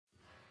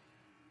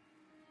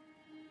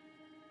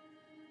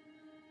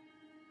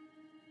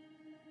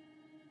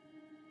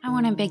I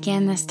want to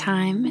begin this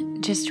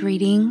time just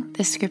reading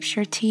the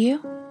scripture to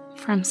you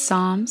from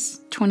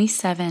Psalms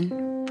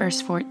 27, verse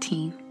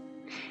 14.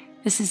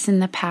 This is in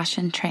the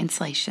Passion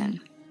Translation.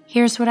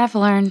 Here's what I've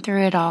learned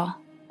through it all.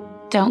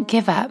 Don't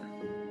give up.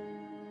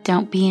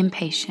 Don't be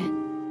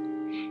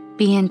impatient.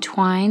 Be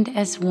entwined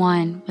as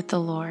one with the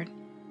Lord.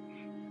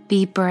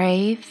 Be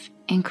brave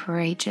and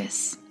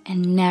courageous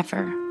and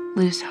never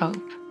lose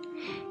hope.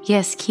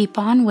 Yes, keep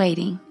on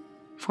waiting,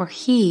 for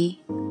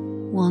He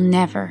will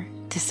never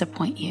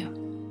disappoint you.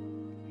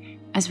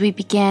 As we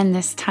begin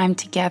this time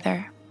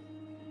together,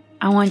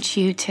 I want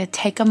you to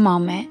take a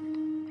moment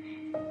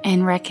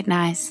and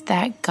recognize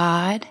that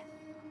God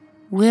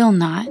will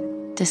not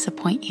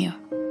disappoint you.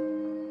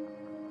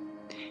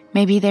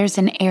 Maybe there's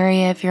an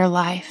area of your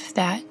life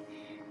that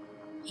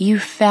you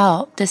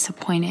felt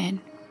disappointed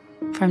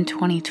from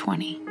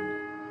 2020.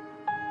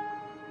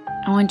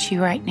 I want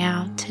you right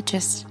now to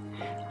just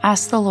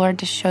ask the Lord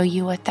to show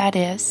you what that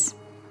is.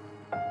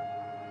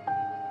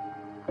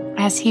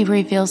 As He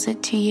reveals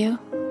it to you,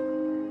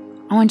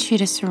 I want you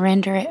to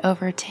surrender it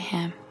over to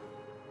Him.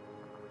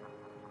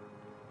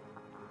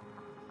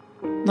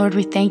 Lord,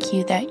 we thank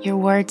you that your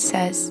word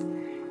says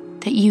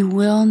that you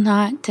will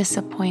not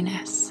disappoint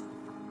us.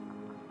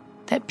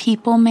 That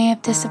people may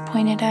have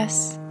disappointed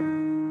us,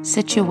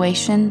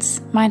 situations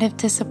might have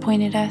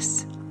disappointed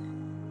us,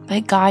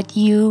 but God,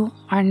 you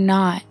are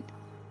not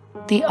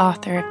the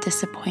author of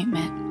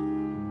disappointment.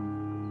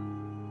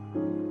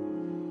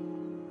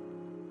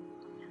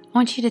 I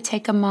want you to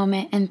take a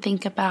moment and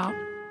think about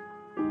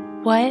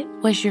what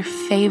was your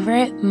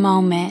favorite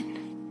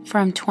moment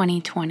from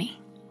 2020?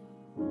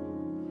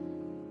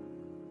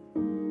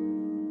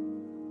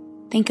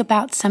 Think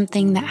about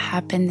something that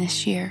happened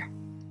this year.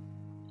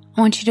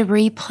 I want you to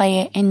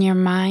replay it in your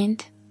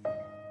mind,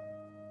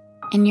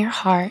 in your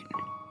heart,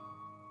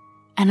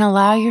 and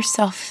allow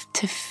yourself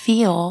to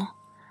feel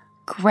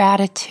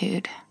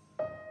gratitude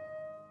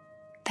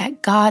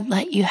that God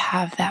let you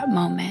have that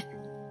moment.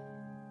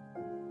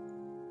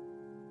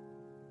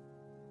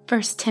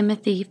 1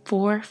 Timothy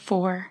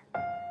 4:4,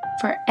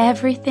 for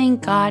everything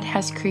God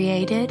has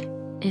created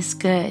is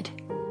good,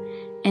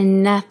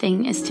 and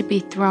nothing is to be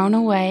thrown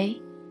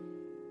away,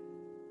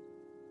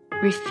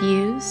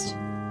 refused,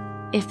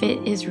 if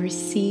it is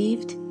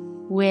received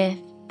with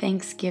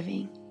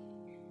thanksgiving.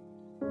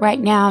 Right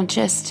now,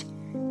 just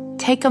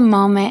take a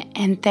moment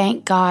and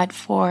thank God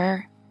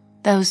for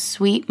those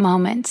sweet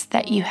moments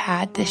that you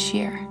had this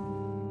year.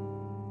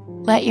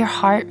 Let your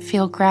heart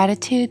feel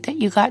gratitude that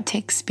you got to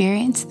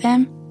experience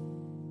them.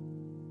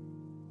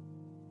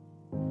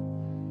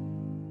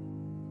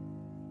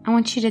 I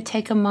want you to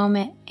take a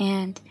moment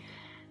and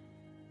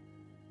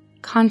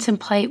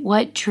contemplate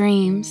what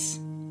dreams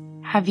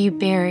have you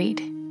buried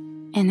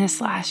in this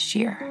last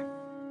year.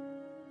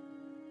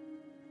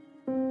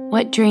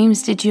 What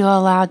dreams did you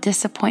allow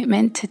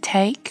disappointment to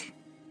take?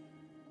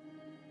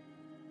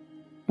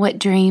 What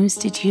dreams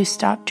did you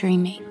stop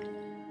dreaming?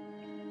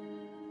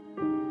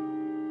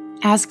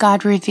 As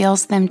God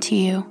reveals them to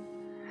you,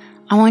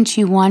 I want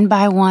you one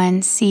by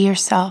one see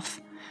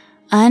yourself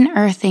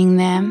unearthing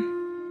them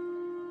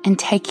and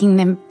taking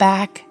them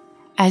back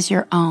as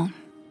your own.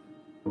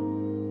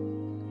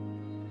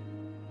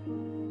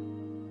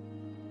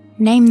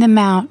 Name them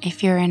out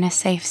if you're in a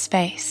safe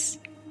space.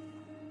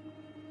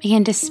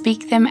 Begin to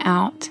speak them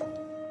out,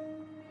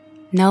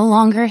 no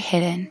longer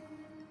hidden,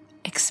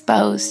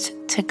 exposed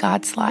to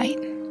God's light.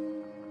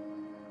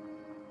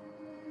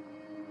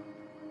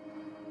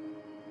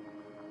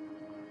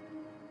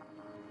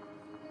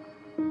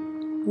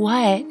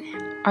 What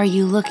are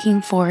you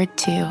looking forward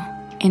to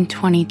in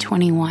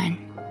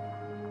 2021?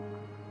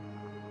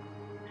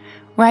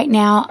 Right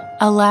now,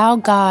 allow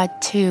God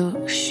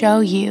to show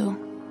you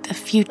the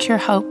future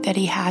hope that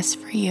He has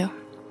for you.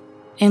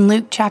 In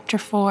Luke chapter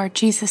 4,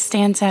 Jesus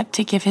stands up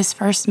to give His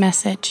first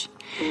message,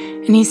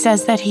 and He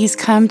says that He's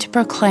come to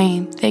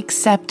proclaim the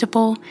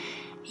acceptable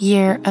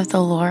year of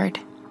the Lord.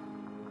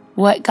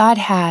 What God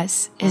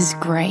has is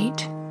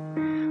great.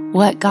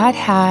 What God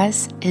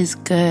has is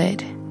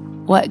good.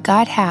 What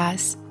God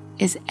has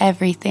is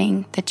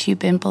everything that you've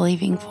been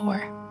believing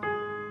for.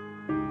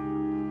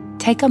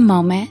 Take a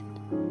moment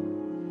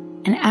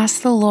and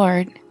ask the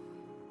Lord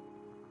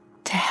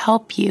to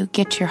help you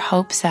get your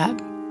hopes up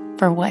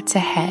for what's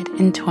ahead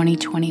in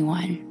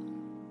 2021.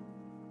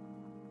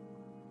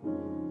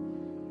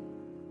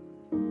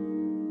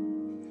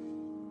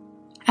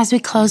 As we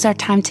close our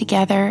time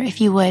together, if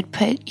you would,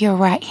 put your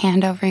right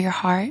hand over your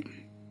heart.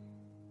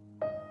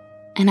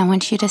 And I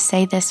want you to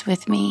say this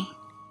with me.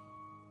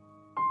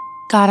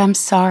 God, I'm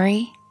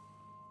sorry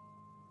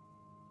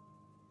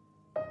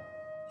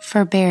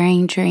for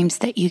burying dreams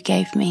that you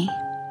gave me.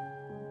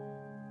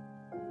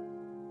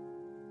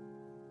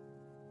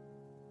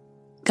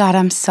 God,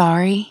 I'm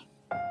sorry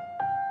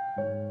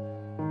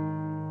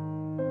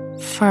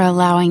for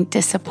allowing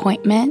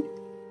disappointment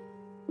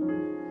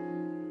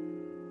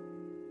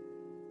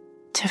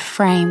to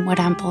frame what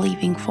I'm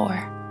believing for.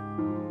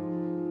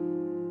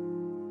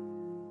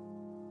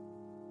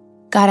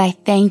 God, I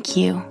thank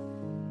you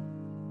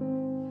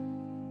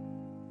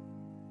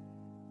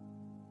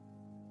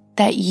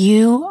that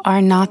you are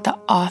not the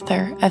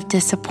author of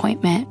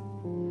disappointment.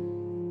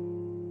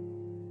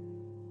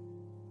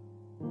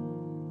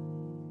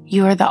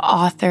 You are the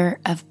author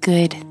of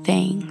good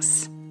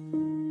things.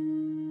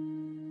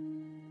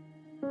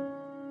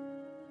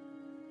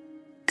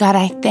 God,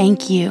 I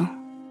thank you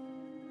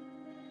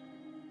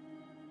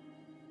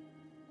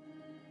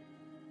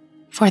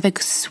for the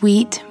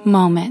sweet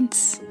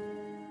moments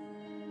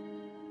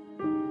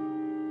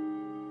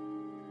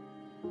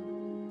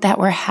that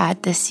were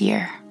had this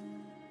year.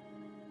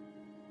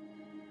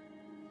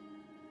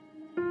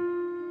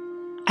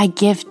 I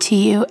give to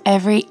you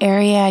every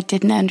area I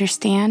didn't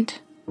understand.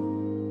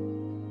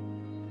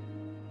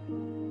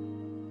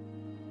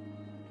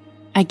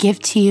 I give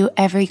to you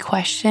every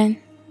question.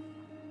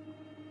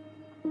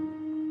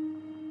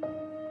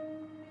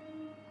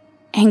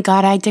 And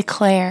God, I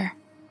declare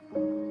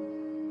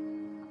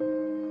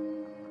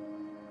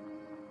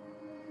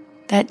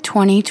that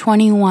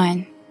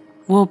 2021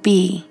 will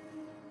be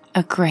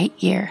a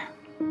great year.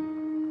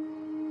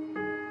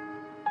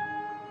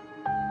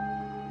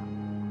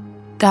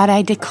 God,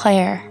 I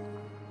declare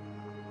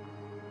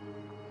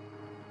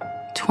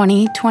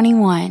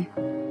 2021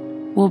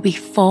 will be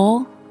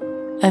full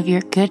of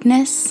your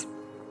goodness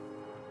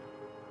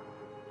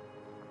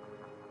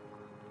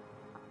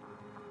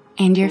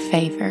and your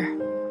favor.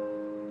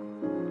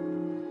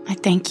 I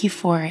thank you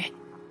for it.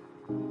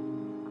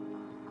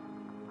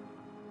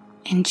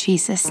 In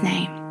Jesus'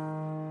 name,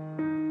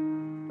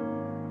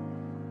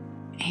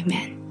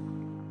 amen.